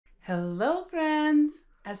Hello friends!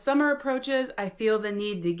 As summer approaches, I feel the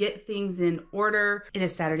need to get things in order. It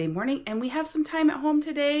is Saturday morning and we have some time at home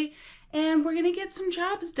today and we're gonna get some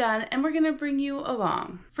jobs done and we're gonna bring you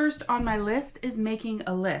along. First on my list is making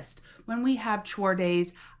a list. When we have chore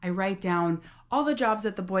days, I write down all the jobs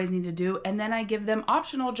that the boys need to do and then I give them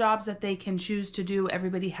optional jobs that they can choose to do.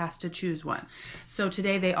 Everybody has to choose one. So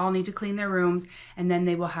today they all need to clean their rooms and then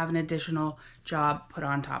they will have an additional job put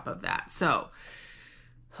on top of that. So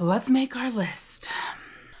let's make our list.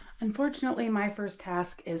 Unfortunately, my first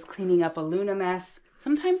task is cleaning up a Luna mess.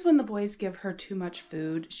 Sometimes when the boys give her too much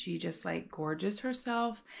food, she just like gorges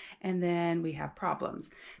herself and then we have problems.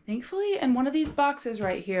 Thankfully, in one of these boxes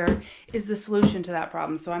right here is the solution to that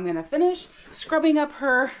problem. So I'm gonna finish scrubbing up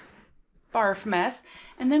her barf mess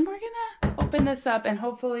and then we're gonna open this up and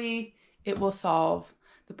hopefully it will solve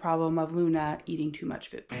the problem of Luna eating too much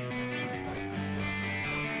food.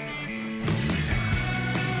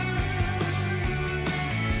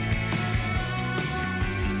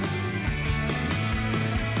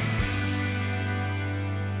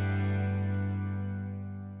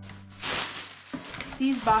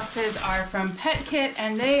 These boxes are from PetKit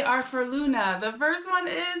and they are for Luna. The first one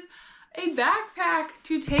is a backpack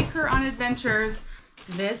to take her on adventures.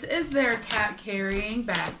 This is their cat carrying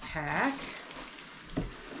backpack.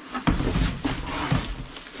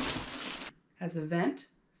 Has a vent,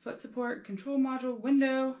 foot support, control module,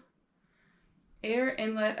 window, air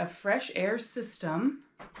inlet, a fresh air system.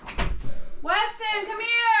 Weston, come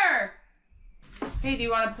here! Hey, do you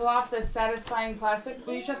want to pull off this satisfying plastic?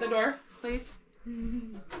 Will you shut the door, please?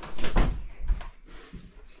 Kind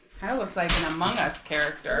of looks like an Among Us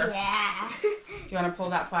character. Yeah. Do you want to pull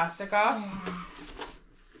that plastic off? Yeah.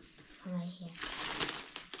 Right here.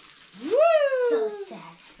 Woo! So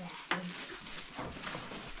satisfying.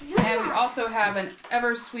 And we also have an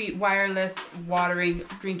Eversweet wireless watering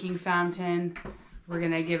drinking fountain. We're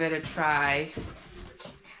gonna give it a try.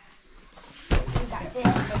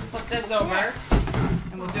 Let's flip this over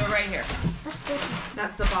and we'll do it right here.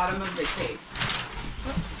 That's the bottom of the case.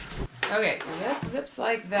 Okay, so this zips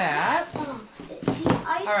like that.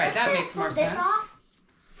 All right, that makes more sense. Off?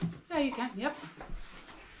 Yeah, you can, yep.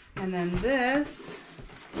 And then this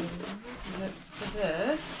zips to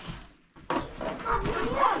this.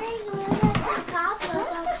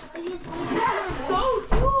 So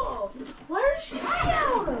cool! Where is she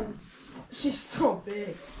down? She's so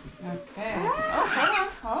big. Okay. Oh,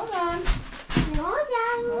 hold on.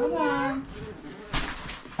 Hold on.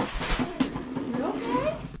 You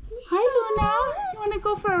okay? Hi, Luna. You want to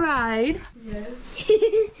go for a ride? Yes.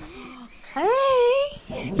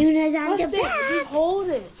 Hey! Luna's on the Preston, back. just hold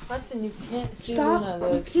it. Preston, you can't see Luna.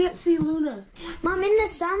 Though. You can't see Luna. Mom, in the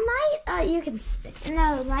sunlight, you can in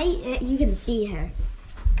the light, you can see her.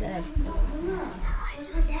 Good.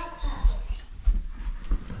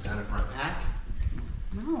 Is that a front pack?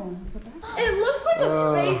 No, it's a back. It looks like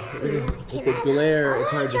a spacesuit. With the glare,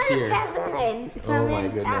 it's hard to see her. Oh my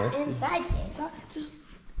goodness. Inside here.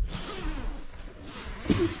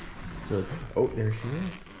 So, oh, there she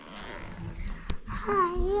is.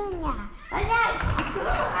 Hi, Luna.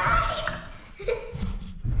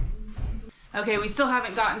 Okay, we still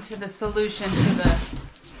haven't gotten to the solution to the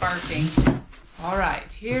barking. All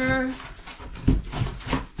right, here.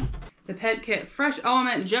 The PetKit Fresh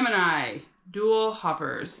Element GEMINI dual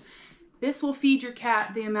hoppers. This will feed your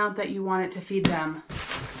cat the amount that you want it to feed them.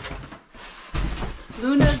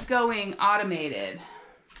 Luna's going automated,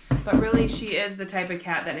 but really she is the type of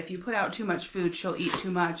cat that if you put out too much food, she'll eat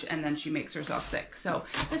too much and then she makes herself sick. So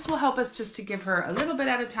this will help us just to give her a little bit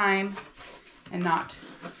at a time and not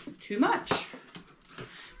too much.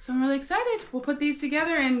 So I'm really excited. We'll put these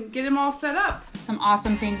together and get them all set up. Some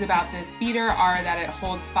awesome things about this feeder are that it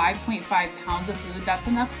holds 5.5 pounds of food. That's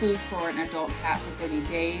enough food for an adult cat for 30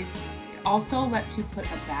 days. It also lets you put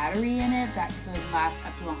a battery in it that could last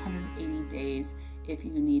up to 180 days if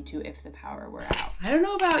you need to, if the power were out. I don't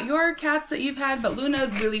know about your cats that you've had, but Luna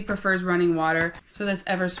really prefers running water. So this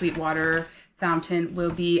Eversweet water fountain will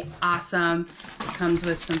be awesome. It comes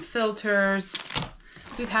with some filters.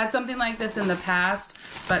 We've had something like this in the past,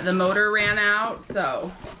 but the motor ran out,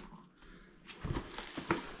 so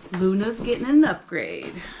Luna's getting an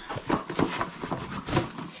upgrade.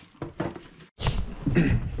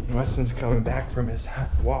 Weston's coming back from his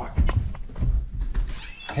walk.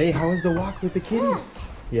 Hey, how was the walk with the kitty? Yeah.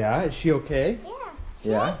 Yeah, is she okay?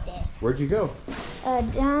 Yeah. Liked it. Where'd you go?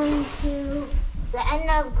 Down to the end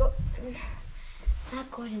of,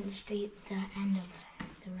 not Gordon Street, the end of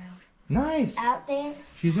the road. Nice. Out there.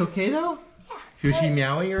 She's okay though? Yeah. Was she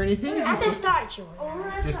meowing or anything? At the start, she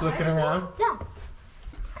was. Just looking around? No.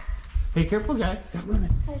 Hey, careful, guys. Stop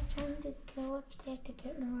moving. I was trying to go upstairs to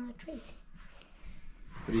get her on a treat.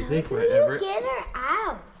 What do you think, How do you Everett? get her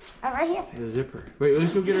out? Oh, right here. The zipper. Wait,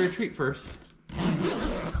 let's go get her a treat first.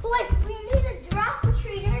 Wait, we need to drop the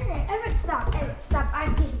treat in there. Everett, stop. Everett, stop.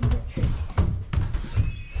 I'm giving you the treat.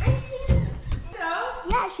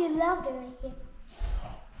 Yeah, she loved it right here.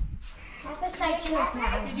 At the side she was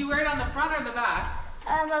now. Did you wear it on the front or the back?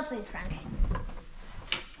 Mostly front.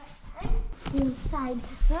 Inside.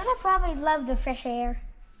 Luna probably loved the fresh air.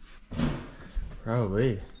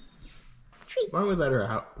 Probably. Treat. Why don't we let her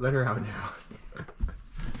out? Let her out now.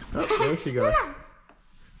 Oh, there she goes. Luna.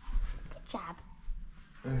 Good job.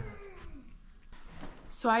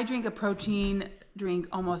 So I drink a protein drink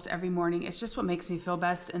almost every morning. It's just what makes me feel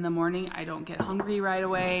best in the morning. I don't get hungry right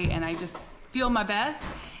away and I just feel my best.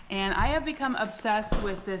 And I have become obsessed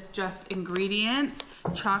with this Just Ingredients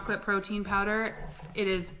chocolate protein powder. It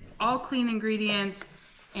is all clean ingredients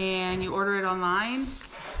and you order it online.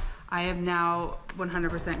 I have now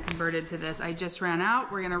 100% converted to this. I just ran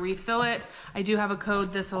out. We're gonna refill it. I do have a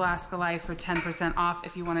code ThisAlaskaLife for 10% off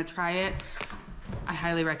if you wanna try it. I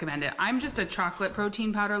highly recommend it. I'm just a chocolate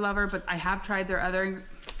protein powder lover, but I have tried their other.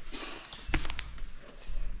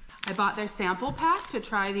 I bought their sample pack to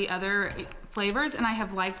try the other flavors and I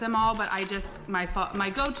have liked them all, but I just, my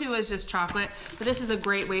go-to is just chocolate. But this is a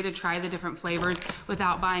great way to try the different flavors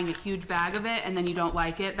without buying a huge bag of it and then you don't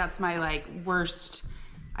like it. That's my like worst.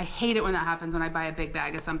 I hate it when that happens, when I buy a big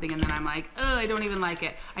bag of something and then I'm like, oh, I don't even like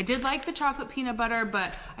it. I did like the chocolate peanut butter,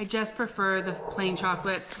 but I just prefer the plain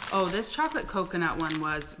chocolate. Oh, this chocolate coconut one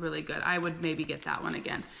was really good. I would maybe get that one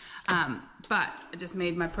again. But I just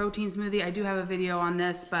made my protein smoothie. I do have a video on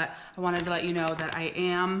this, but I wanted to let you know that I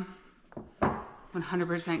am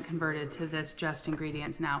 100% converted to this Just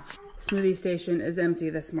Ingredients now. Smoothie station is empty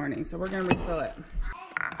this morning, so we're gonna refill it.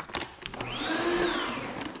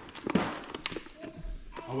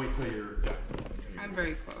 I'll wait till you're done. I'm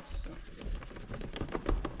very close, so.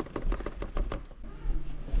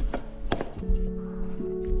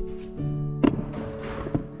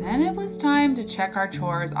 Then it was time to check our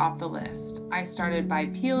chores off the list. I started by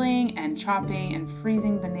peeling and chopping and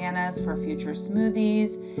freezing bananas for future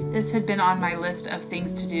smoothies. This had been on my list of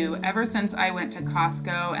things to do ever since I went to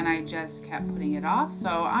Costco and I just kept putting it off. So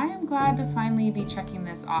I am glad to finally be checking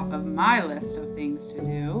this off of my list of things to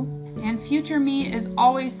do. And future me is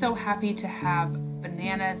always so happy to have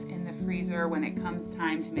bananas in the freezer when it comes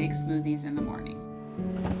time to make smoothies in the morning.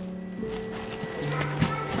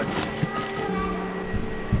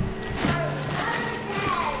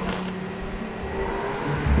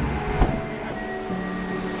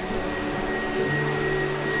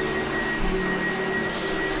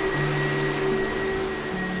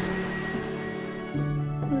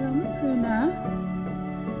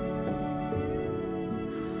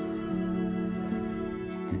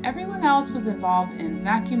 Everyone else was involved in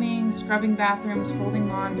vacuuming, scrubbing bathrooms, folding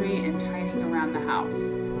laundry, and tidying around the house.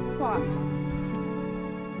 Slot.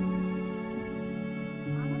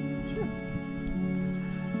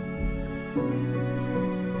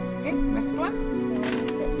 Okay, next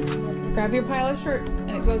one. Grab your pile of shirts,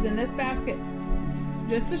 and it goes in this basket.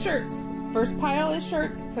 Just the shirts. First pile is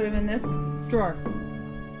shirts. Put them in this drawer.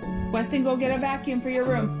 Weston, go get a vacuum for your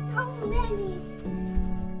room. So many.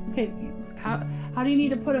 Okay, how do you need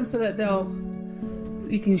to put them so that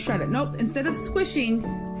you can shred it? Nope, instead of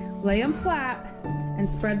squishing, lay them flat and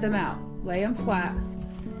spread them out. Lay them flat.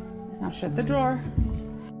 Now shut the drawer.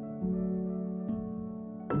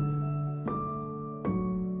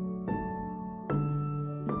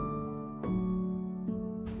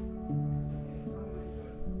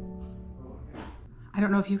 I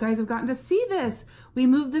don't know if you guys have gotten to see this. We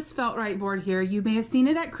moved this Felt-Rite board here. You may have seen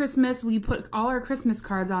it at Christmas. We put all our Christmas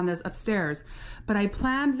cards on this upstairs. But I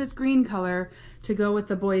planned this green color to go with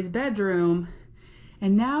the boys' bedroom.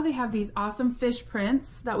 And now they have these awesome fish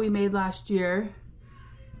prints that we made last year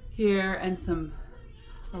here and some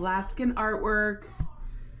Alaskan artwork.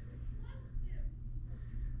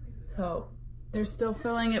 So they're still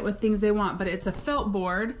filling it with things they want, but it's a felt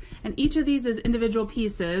board, and each of these is individual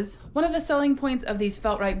pieces. One of the selling points of these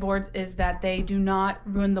Felt-Rite boards is that they do not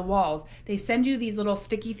ruin the walls. They send you these little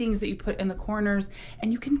sticky things that you put in the corners,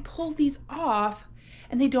 and you can pull these off,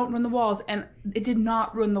 and they don't ruin the walls, and it did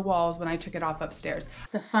not ruin the walls when I took it off upstairs.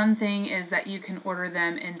 The fun thing is that you can order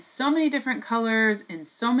them in so many different colors, in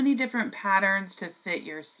so many different patterns to fit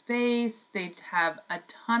your space. They have a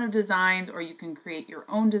ton of designs, or you can create your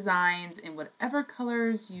own designs in whatever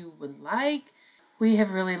colors you would like. We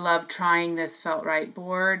have really loved trying this Felt Right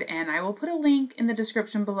board, and I will put a link in the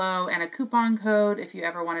description below and a coupon code if you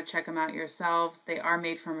ever want to check them out yourselves. They are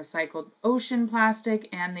made from recycled ocean plastic,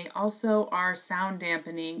 and they also are sound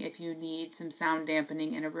dampening if you need some sound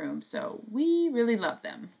dampening in a room. So we really love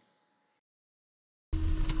them.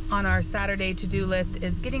 On our Saturday to-do list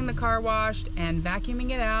is getting the car washed and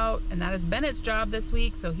vacuuming it out, and that is Bennett's job this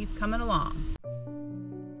week, so he's coming along.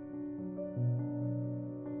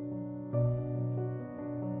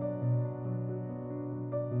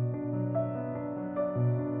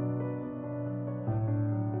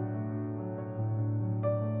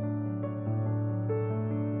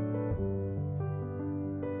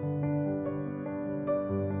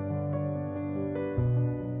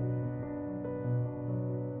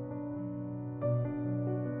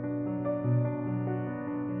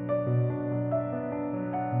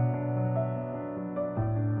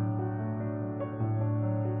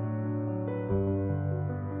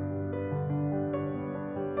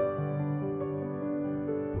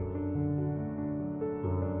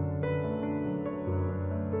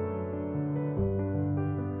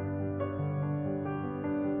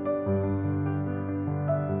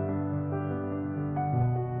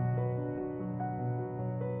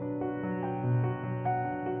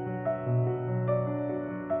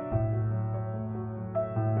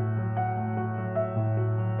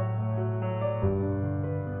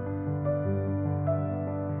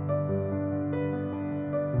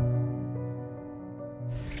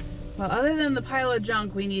 Well, other than the pile of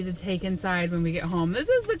junk we need to take inside when we get home, this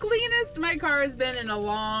is the cleanest my car has been in a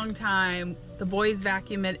long time. The boys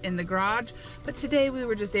vacuum it in the garage, but today we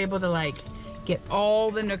were just able to like get all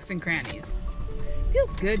the nooks and crannies.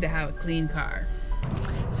 Feels good to have a clean car.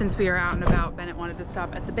 Since we are out and about, Bennett wanted to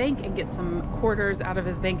stop at the bank and get some quarters out of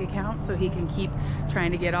his bank account so he can keep trying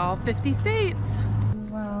to get all 50 states.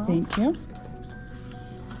 Wow. Thank you.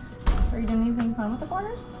 Are you doing anything fun with the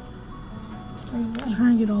quarters? I'm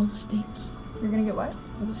trying to get all the steaks. You're gonna get what?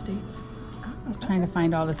 All the steaks. I was trying to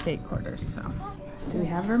find all the state quarters, so. Do we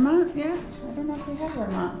have Vermont yet? I don't know if we have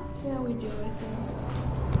Vermont. Yeah, we do it.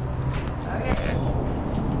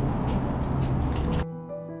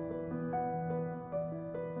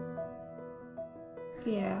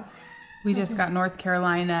 Yeah. We just got North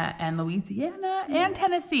Carolina and Louisiana and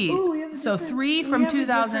Tennessee. Ooh, we have a So different- 3 we from have a different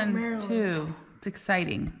 2002. Maryland. It's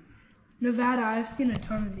exciting. Nevada, I've seen a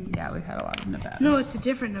ton of these. Yeah, we've had a lot of Nevada. No, it's a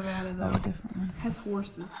different Nevada though. Oh, a different one. It has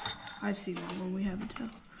horses. I've seen that one. We haven't too.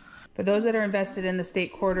 For those that are invested in the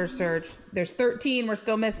state quarter search, there's 13 we're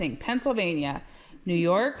still missing. Pennsylvania, New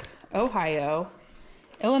York, Ohio,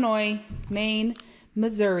 Illinois, Maine,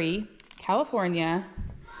 Missouri, California,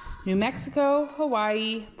 New Mexico,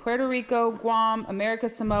 Hawaii, Puerto Rico, Guam, America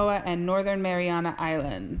Samoa, and Northern Mariana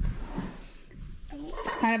Islands.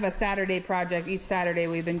 It's kind of a Saturday project. Each Saturday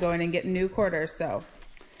we've been going and getting new quarters, so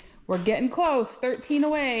we're getting close, 13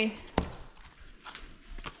 away.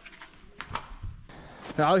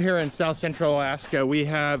 Out here in South Central Alaska, we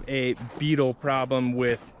have a beetle problem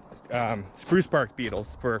with spruce bark beetles.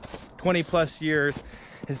 For 20 plus years,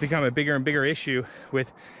 it's become a bigger and bigger issue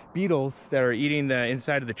with beetles that are eating the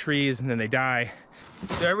inside of the trees and then they die.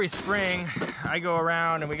 So every spring, I go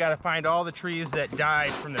around and we got to find all the trees that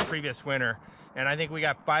died from the previous winter. And I think we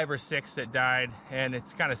got 5 or 6 that died, and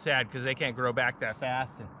it's kind of sad because they can't grow back that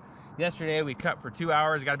fast. And yesterday we cut for 2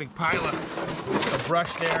 hours, got a big pile of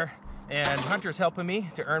brush there, and Hunter's helping me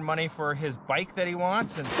to earn money for his bike that he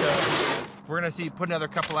wants, and so we're gonna put another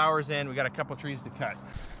couple hours in. We got a couple trees to cut.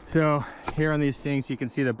 So here on these things, you can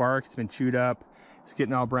see the bark's been chewed up. It's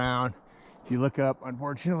getting all brown. If you look up,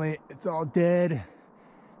 unfortunately, it's all dead,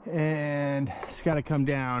 and it's got to come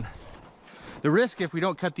down. The risk if we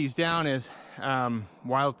don't cut these down is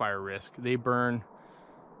wildfire risk. They burn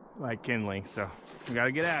like kindling, so we got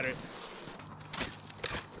to get at it.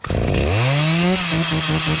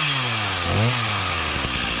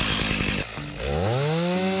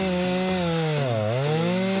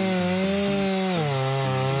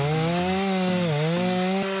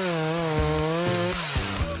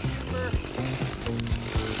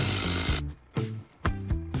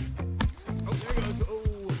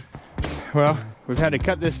 Well, we've had to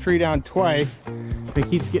cut this tree down twice. It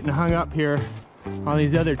keeps getting hung up here on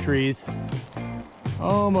these other trees.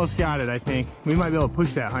 Almost got it, I think. We might be able to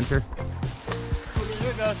push that, Hunter. Okay,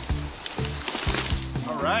 there it goes.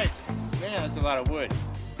 All right. Man, that's a lot of wood.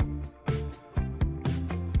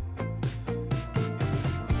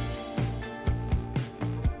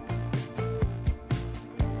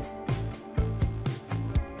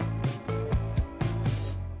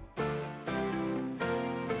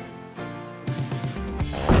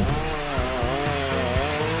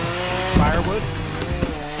 Firewood.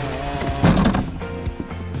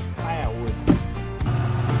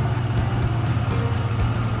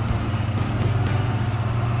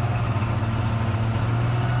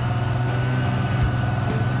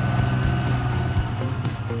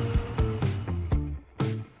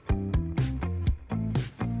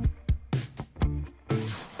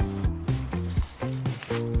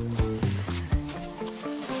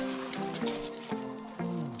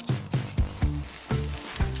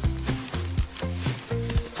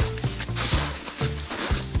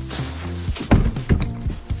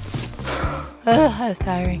 Ugh, that's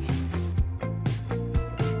tiring.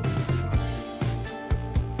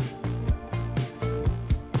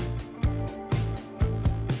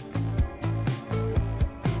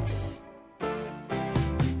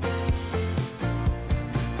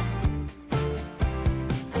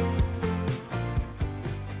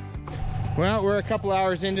 Well, we're a couple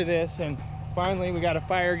hours into this and finally we got a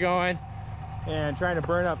fire going and trying to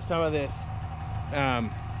burn up some of this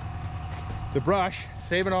the brush,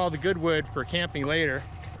 saving all the good wood for camping later.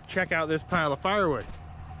 Check out this pile of firewood.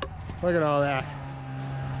 Look at all that.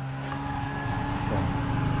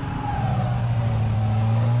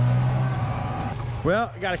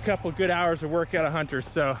 Well, I got a couple good hours of work out of Hunter,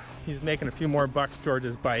 so he's making a few more bucks towards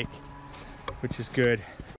his bike, which is good.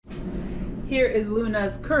 Here is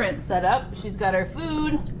Luna's current setup. She's got her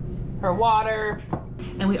food, her water,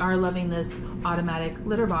 and we are loving this automatic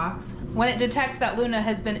litter box. When it detects that Luna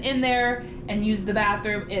has been in there and used the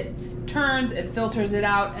bathroom, it turns, it filters it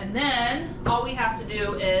out, and then all we have to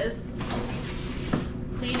do is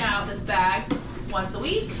clean out this bag once a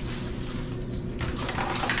week.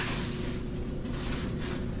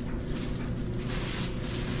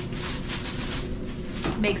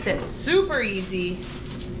 Makes it super easy.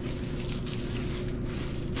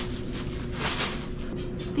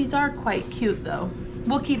 These are quite cute though.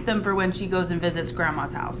 We'll keep them for when she goes and visits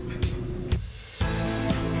Grandma's house.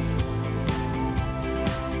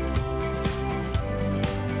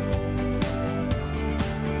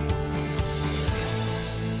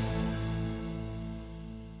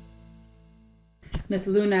 Miss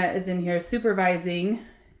Luna is in here supervising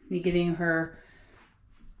me getting her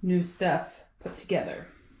new stuff put together.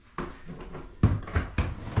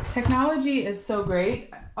 Technology is so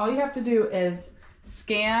great. All you have to do is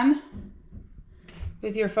scan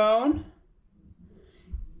with your phone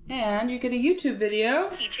and you get a YouTube video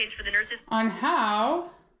keychains for the nurses on how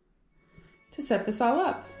to set this all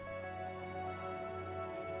up.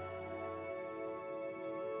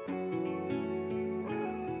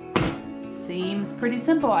 Seems pretty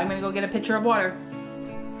simple. I'm gonna go get a pitcher of water.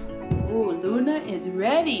 Ooh, Luna is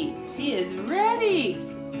ready. She is ready.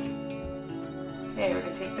 Okay, we're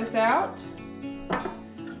gonna take this out.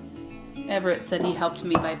 Everett said he helped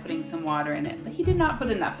me by putting some water in it, but he did not put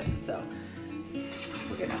enough in, so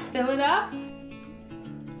we're gonna fill it up.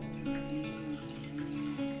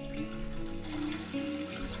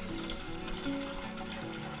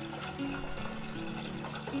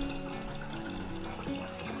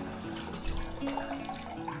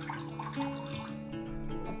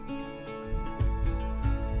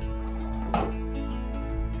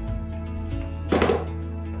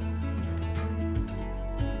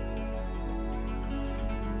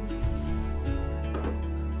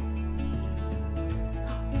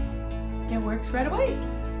 Works right away.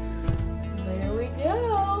 There we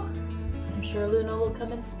go. I'm sure Luna will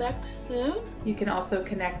come inspect soon. You can also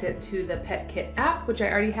connect it to the PetKit app, which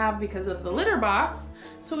I already have because of the litter box,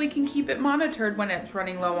 so we can keep it monitored when it's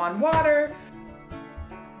running low on water.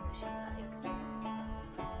 She likes it.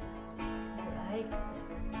 She likes it.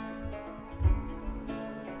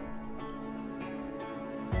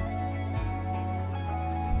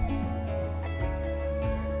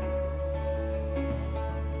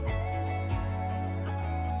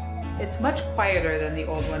 It's much quieter than the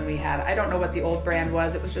old one we had. I don't know what the old brand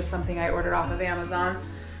was. It was just something I ordered off of Amazon,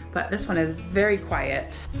 but this one is very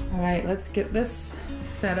quiet. All right, let's get this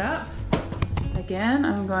set up. Again,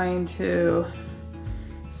 I'm going to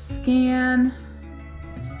scan.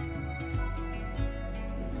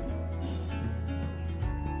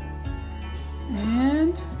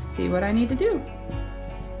 And see what I need to do.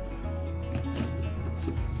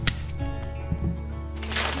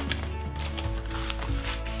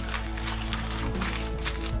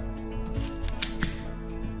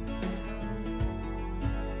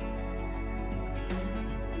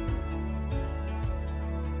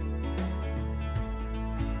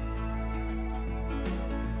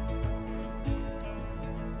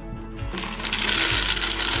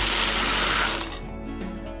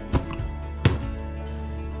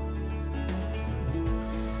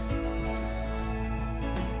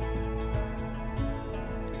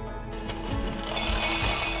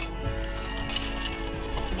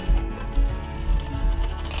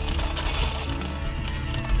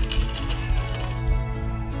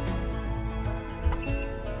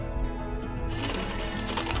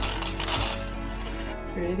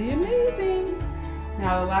 Pretty amazing.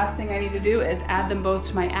 Now the last thing I need to do is add them both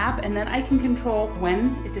to my app, and then I can control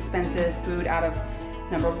when it dispenses food out of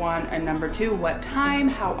number 1 and number 2, what time,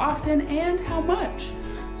 how often, and how much.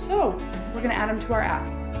 So we're gonna add them to our app.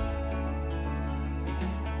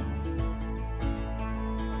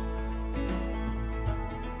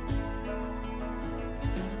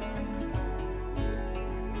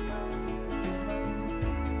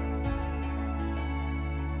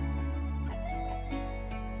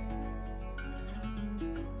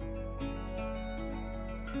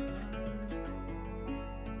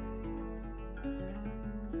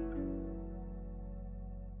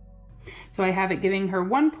 So I have it giving her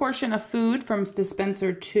 1 portion of food from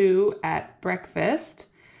Dispenser 2 at breakfast,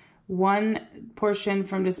 1 portion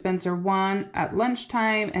from Dispenser 1 at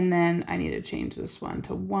lunchtime, and then I need to change this one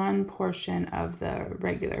to 1 portion of the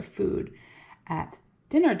regular food at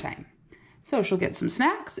dinner time. So she'll get some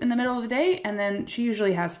snacks in the middle of the day, and then she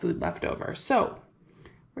usually has food left over. So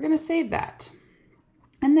we're gonna save that.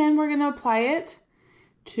 And then we're gonna apply it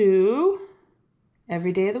to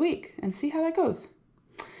every day of the week and see how that goes.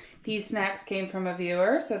 These snacks came from a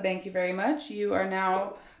viewer, so thank you very much. You are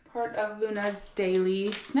now part of Luna's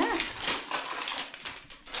daily snack.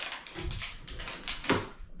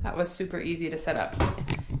 That was super easy to set up.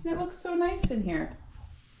 And it looks so nice in here.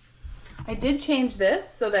 I did change this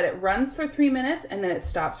so that it runs for 3 minutes and then it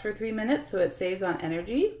stops for 3 minutes, so it saves on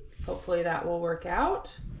energy. Hopefully that will work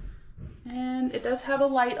out. And it does have a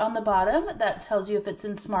light on the bottom that tells you if it's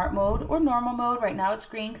in smart mode or normal mode. Right now it's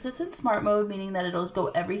green because it's in smart mode, meaning that it'll go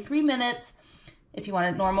every 3 minutes. If you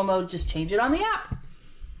want it normal mode, just change it on the app.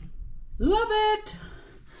 Love it.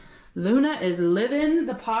 Luna is living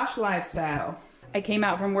the posh lifestyle. I came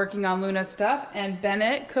out from working on Luna's stuff, and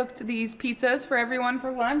Bennett cooked these pizzas for everyone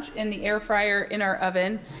for lunch in the air fryer in our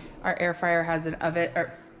oven. Our air fryer has an oven,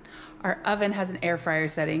 or our oven has an air fryer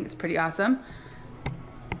setting. It's pretty awesome.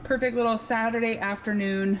 Perfect little Saturday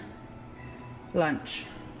afternoon lunch.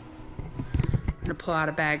 I'm gonna pull out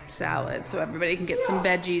a bagged salad so everybody can get some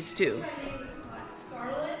veggies too.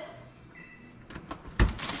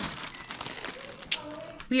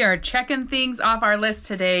 We are checking things off our list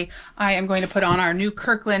today. I am going to put on our new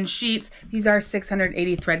Kirkland sheets. These are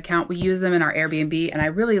 680 thread count. We use them in our Airbnb, and I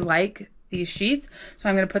really like these sheets, so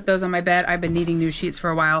I'm gonna put those on my bed. I've been needing new sheets for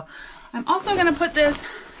a while. I'm also gonna put this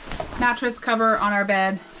mattress cover on our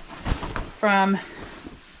bed from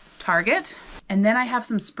Target. And then I have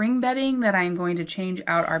some spring bedding that I'm going to change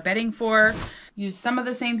out our bedding for. Use some of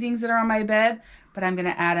the same things that are on my bed, but I'm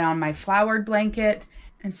gonna add on my flowered blanket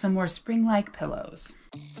and some more spring-like pillows.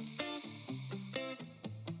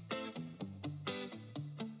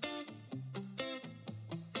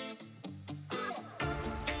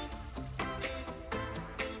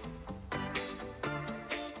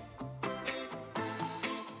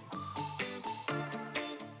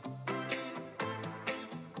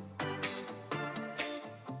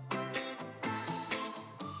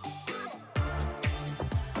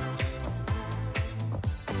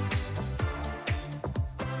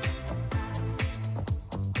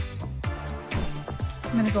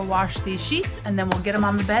 I'm gonna go wash these sheets and then we'll get them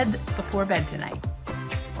on the bed before bed tonight.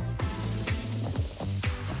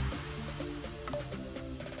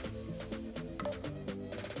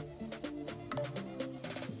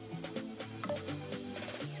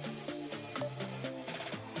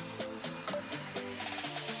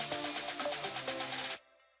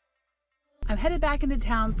 I'm headed back into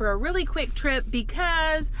town for a really quick trip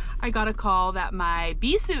because I got a call that my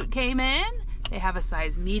bee suit came in. They have a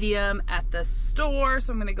size medium at the store,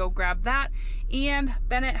 so I'm gonna go grab that. And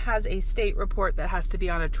Bennett has a state report that has to be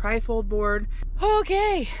on a trifold board.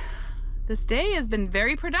 Okay, this day has been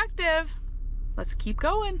very productive. Let's keep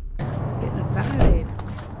going. Let's get inside.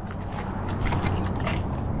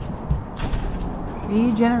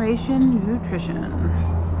 Regeneration Nutrition.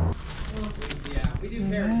 Yeah, we do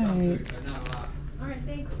carry some food, but not a lot. All right,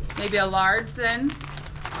 thanks. Maybe a large then?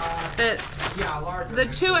 Yeah, large. The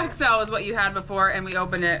 2XL is what you had before, and we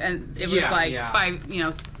opened it, and it was like 8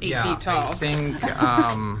 feet tall. I think,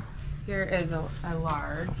 Here is a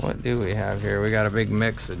large. what do we have here? We got a big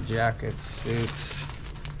mix of jackets, suits.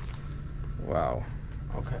 Wow.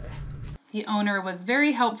 Okay. The owner was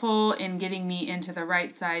very helpful in getting me into the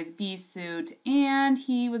right size bee suit, and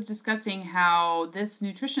he was discussing how this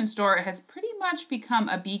nutrition store has pretty much become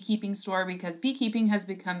a beekeeping store because beekeeping has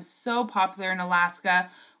become so popular in Alaska.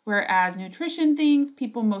 Whereas nutrition things,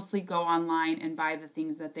 people mostly go online and buy the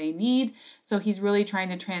things that they need. So he's really trying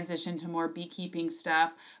to transition to more beekeeping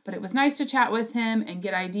stuff. But it was nice to chat with him and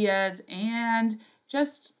get ideas and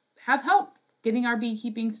just have help getting our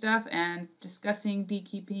beekeeping stuff and discussing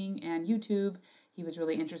beekeeping and YouTube. He was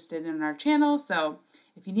really interested in our channel. So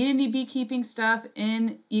if you need any beekeeping stuff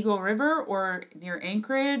in Eagle River or near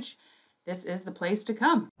Anchorage, this is the place to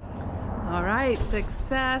come. All right,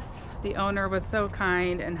 success. The owner was so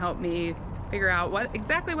kind and helped me figure out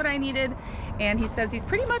exactly what I needed. And he says he's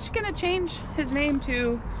pretty much gonna change his name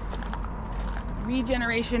to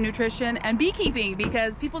Regeneration Nutrition and Beekeeping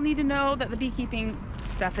because people need to know that the beekeeping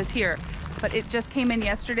stuff is here. But it just came in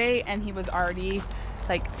yesterday and he was already,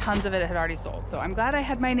 like tons of it had already sold. So I'm glad I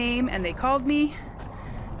had my name and they called me.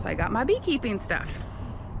 So I got my beekeeping stuff.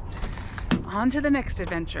 On to the next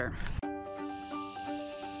adventure.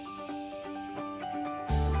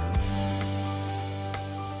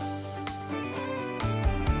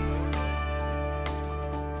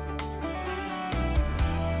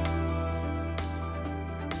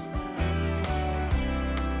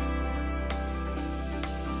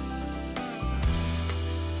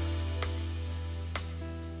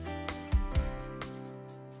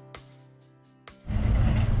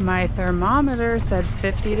 My thermometer said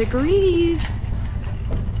 50 degrees.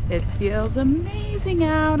 It feels amazing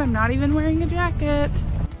out. I'm not even wearing a jacket.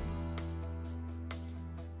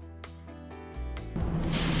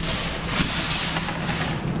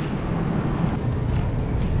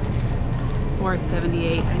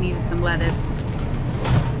 $4.78. I needed some lettuce.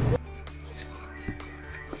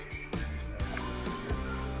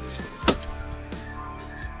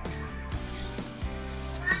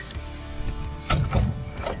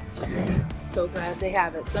 So glad they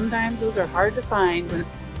have it. Sometimes those are hard to find when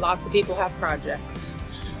lots of people have projects.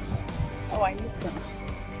 Oh, I need some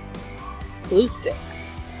glue sticks.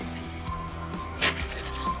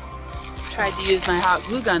 Tried to use my hot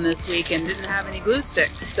glue gun this week and didn't have any glue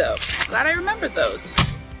sticks, so glad I remembered those.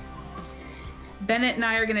 Bennett and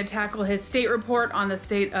I are going to tackle his state report on the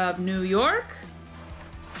state of New York.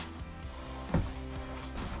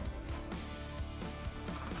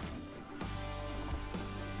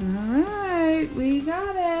 All right, we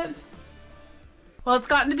got it. Well, it's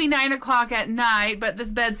gotten to be 9 o'clock at night, but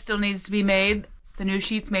this bed still needs to be made. The new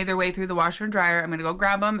sheets made their way through the washer and dryer. I'm gonna go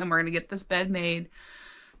grab them and we're gonna get this bed made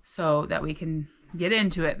so that we can get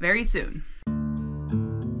into it very soon.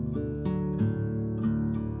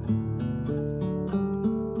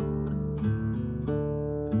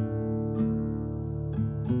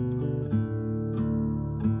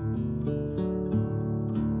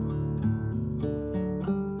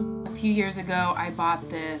 A few years ago, I bought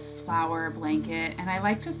this flower blanket and I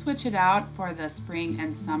like to switch it out for the spring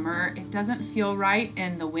and summer. It doesn't feel right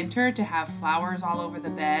in the winter to have flowers all over the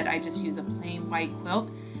bed. I just use a plain white quilt.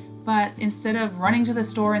 But instead of running to the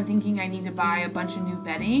store and thinking I need to buy a bunch of new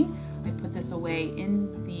bedding, I put this away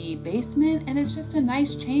in the basement and it's just a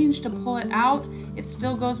nice change to pull it out. It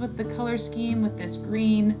still goes with the color scheme with this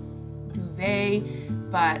green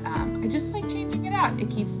duvet, but I just like changing it out. It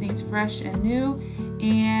keeps things fresh and new,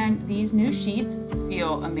 and these new sheets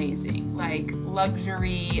feel amazing, like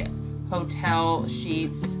luxury hotel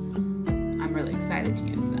sheets. I'm really excited to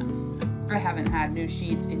use them. I haven't had new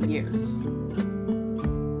sheets in years.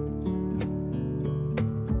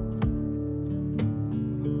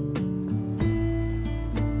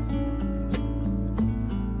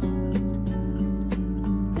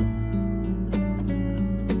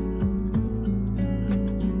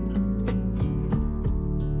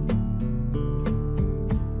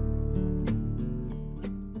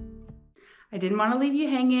 I didn't want to leave you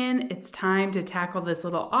hanging. It's time to tackle this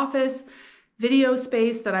little office video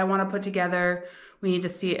space that I want to put together. We need to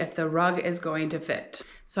see if the rug is going to fit.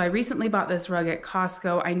 So I recently bought this rug at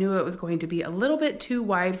Costco. I knew it was going to be a little bit too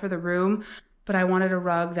wide for the room, but I wanted a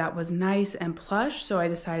rug that was nice and plush, so I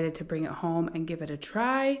decided to bring it home and give it a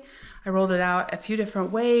try. I rolled it out a few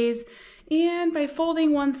different ways, and by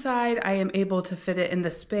folding one side, I am able to fit it in the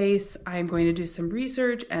space. I am going to do some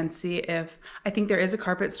research and see if, I think there is a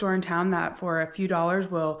carpet store in town that for a few dollars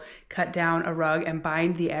will cut down a rug and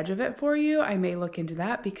bind the edge of it for you. I may look into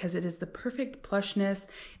that because it is the perfect plushness.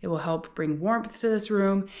 It will help bring warmth to this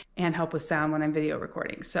room and help with sound when I'm video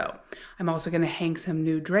recording. So I'm also gonna hang some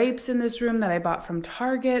new drapes in this room that I bought from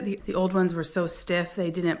Target. The old ones were so stiff, they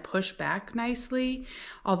didn't push back nicely.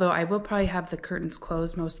 Although I will probably have the curtains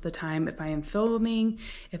closed most of the time if I am filming.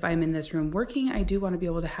 If I'm in this room working, I do want to be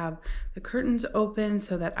able to have the curtains open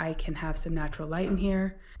so that I can have some natural light in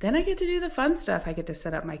here. Then I get to do the fun stuff. I get to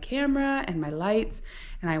set up my camera and my lights,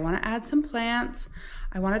 and I want to add some plants.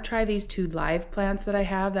 I want to try these 2 live plants that I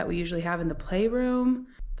have that we usually have in the playroom.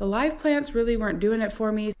 The live plants really weren't doing it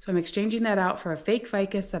for me, so I'm exchanging that out for a fake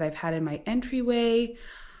ficus that I've had in my entryway.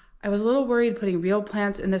 I was a little worried putting real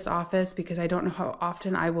plants in this office because I don't know how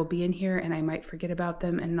often I will be in here and I might forget about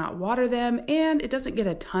them and not water them, and it doesn't get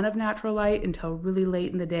a ton of natural light until really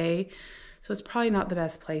late in the day, so it's probably not the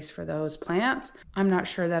best place for those plants. I'm not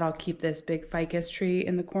sure that I'll keep this big ficus tree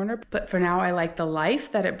in the corner, but for now I like the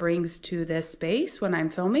life that it brings to this space when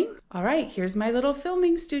I'm filming. All right, here's my little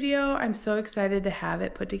filming studio. I'm so excited to have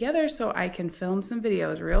it put together so I can film some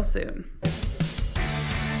videos real soon.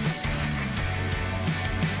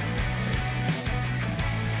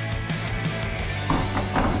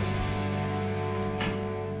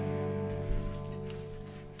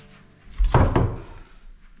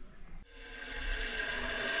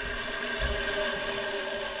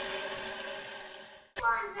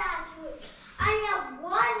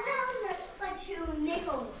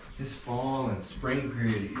 This fall and spring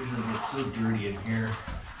period, it usually gets so dirty in here.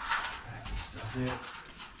 I can stuff it.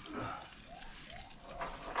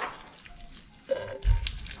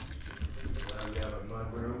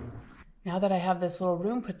 Now that I have this little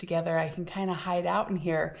room put together, I can kind of hide out in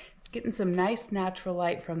here. It's getting some nice natural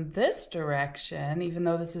light from this direction, even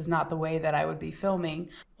though this is not the way that I would be filming.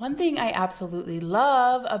 One thing I absolutely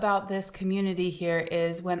love about this community here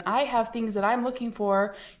is when I have things that I'm looking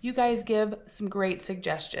for, you guys give some great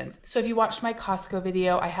suggestions. So if you watched my Costco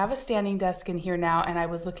video, I have a standing desk in here now, and I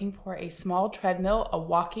was looking for a small treadmill, a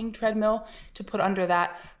walking treadmill to put under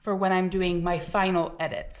that for when I'm doing my final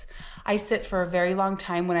edits. I sit for a very long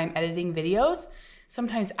time when I'm editing videos,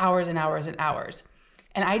 sometimes hours and hours and hours.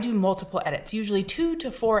 And I do multiple edits, usually 2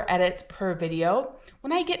 to 4 edits per video.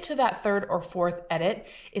 When I get to that 3rd or 4th edit,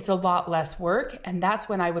 it's a lot less work, and that's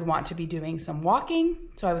when I would want to be doing some walking.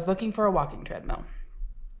 So I was looking for a walking treadmill.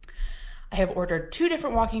 I have ordered 2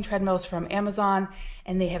 different walking treadmills from Amazon,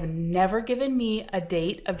 and they have never given me a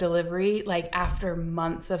date of delivery, like after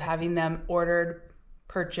months of having them ordered,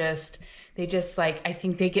 purchased. They just I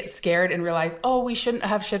think they get scared and realize, oh, we shouldn't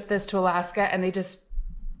have shipped this to Alaska, and they just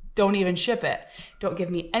don't even ship it. Don't give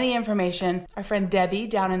me any information. Our friend Debbie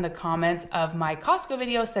down in the comments of my Costco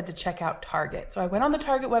video said to check out Target. So I went on the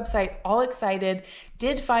Target website all excited,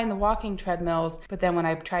 did find the walking treadmills, but then when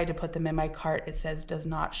I tried to put them in my cart, it says does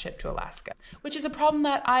not ship to Alaska, which is a problem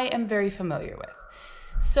that I am very familiar with.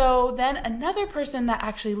 So then another person that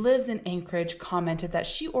actually lives in Anchorage commented that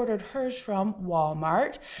she ordered hers from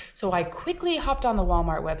Walmart. So I quickly hopped on the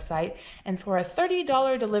Walmart website, and for a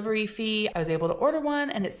 $30 delivery fee, I was able to order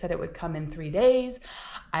one, and it said it would come in 3 days.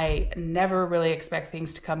 I never really expect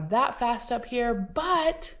things to come that fast up here,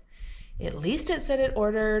 but at least it said it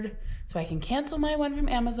ordered, so I can cancel my one from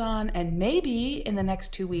Amazon, and maybe in the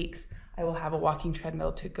next 2 weeks, I will have a walking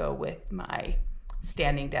treadmill to go with my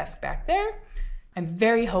standing desk back there. I'm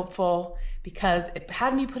very hopeful because it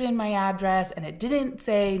had me put in my address and it didn't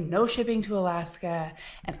say no shipping to Alaska,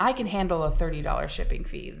 and I can handle a $30 shipping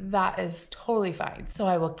fee. That is totally fine. So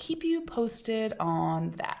I will keep you posted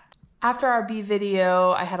on that. After our bee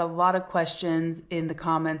video, I had a lot of questions in the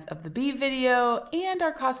comments of the bee video and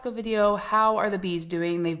our Costco video. How are the bees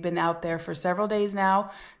doing? They've been out there for several days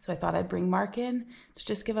now, so I thought I'd bring Mark in to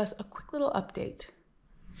just give us a quick little update.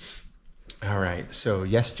 All right, so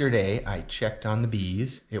yesterday I checked on the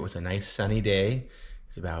bees. It was a nice sunny day.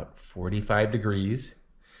 It's about 45 degrees,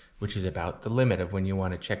 which is about the limit of when you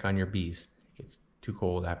want to check on your bees. It gets too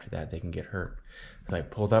cold after that, they can get hurt. So I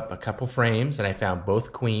pulled up a couple frames and I found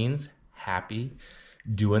both queens happy,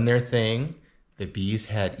 doing their thing. The bees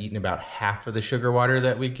had eaten about half of the sugar water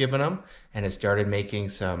that we'd given them, and it started making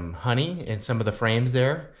some honey in some of the frames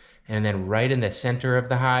there. And then right in the center of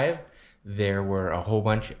the hive, there were a whole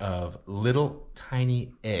bunch of little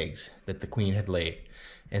tiny eggs that the queen had laid.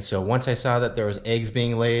 And so once I saw that there was eggs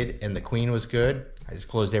being laid and the queen was good, I just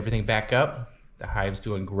closed everything back up. The hive's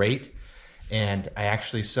doing great. And I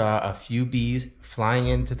actually saw a few bees flying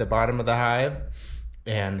into the bottom of the hive,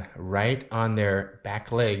 and right on their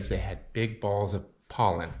back legs, they had big balls of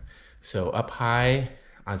pollen. So up high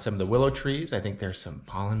on some of the willow trees, I think there's some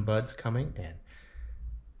pollen buds coming, and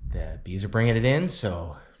the bees are bringing it in.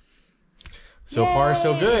 So far,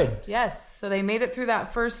 so good. Yes, so they made it through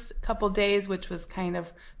that first couple days, which was kind of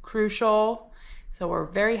crucial. So we're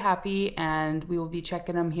very happy, and we will be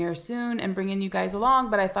checking them here soon and bringing you guys along,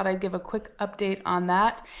 but I thought I'd give a quick update on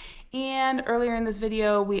that. And earlier in this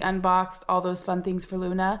video, we unboxed all those fun things for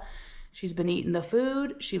Luna. She's been eating the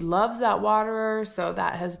food. She loves that waterer, so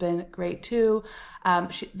that has been great too.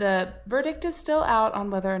 The verdict is still out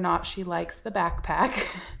on whether or not she likes the backpack.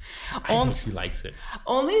 I think she likes it.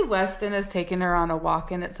 Only Weston has taken her on a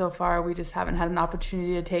walk in it so far. We just haven't had an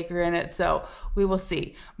opportunity to take her in it, so we will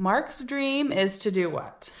see. Mark's dream is to do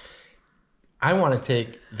what? I want to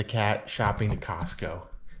take the cat shopping to Costco.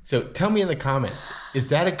 So tell me in the comments, is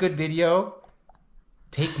that a good video?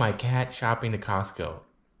 Take my cat shopping to Costco.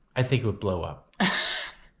 I think it would blow up.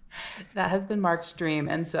 That has been Mark's dream,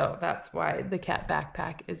 and so that's why the cat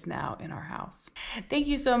backpack is now in our house. Thank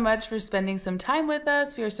you so much for spending some time with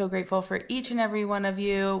us. We are so grateful for each and every one of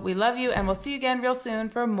you. We love you, and we'll see you again real soon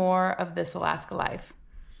for more of This Alaska Life.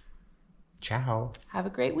 Ciao. Have a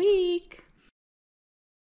great week.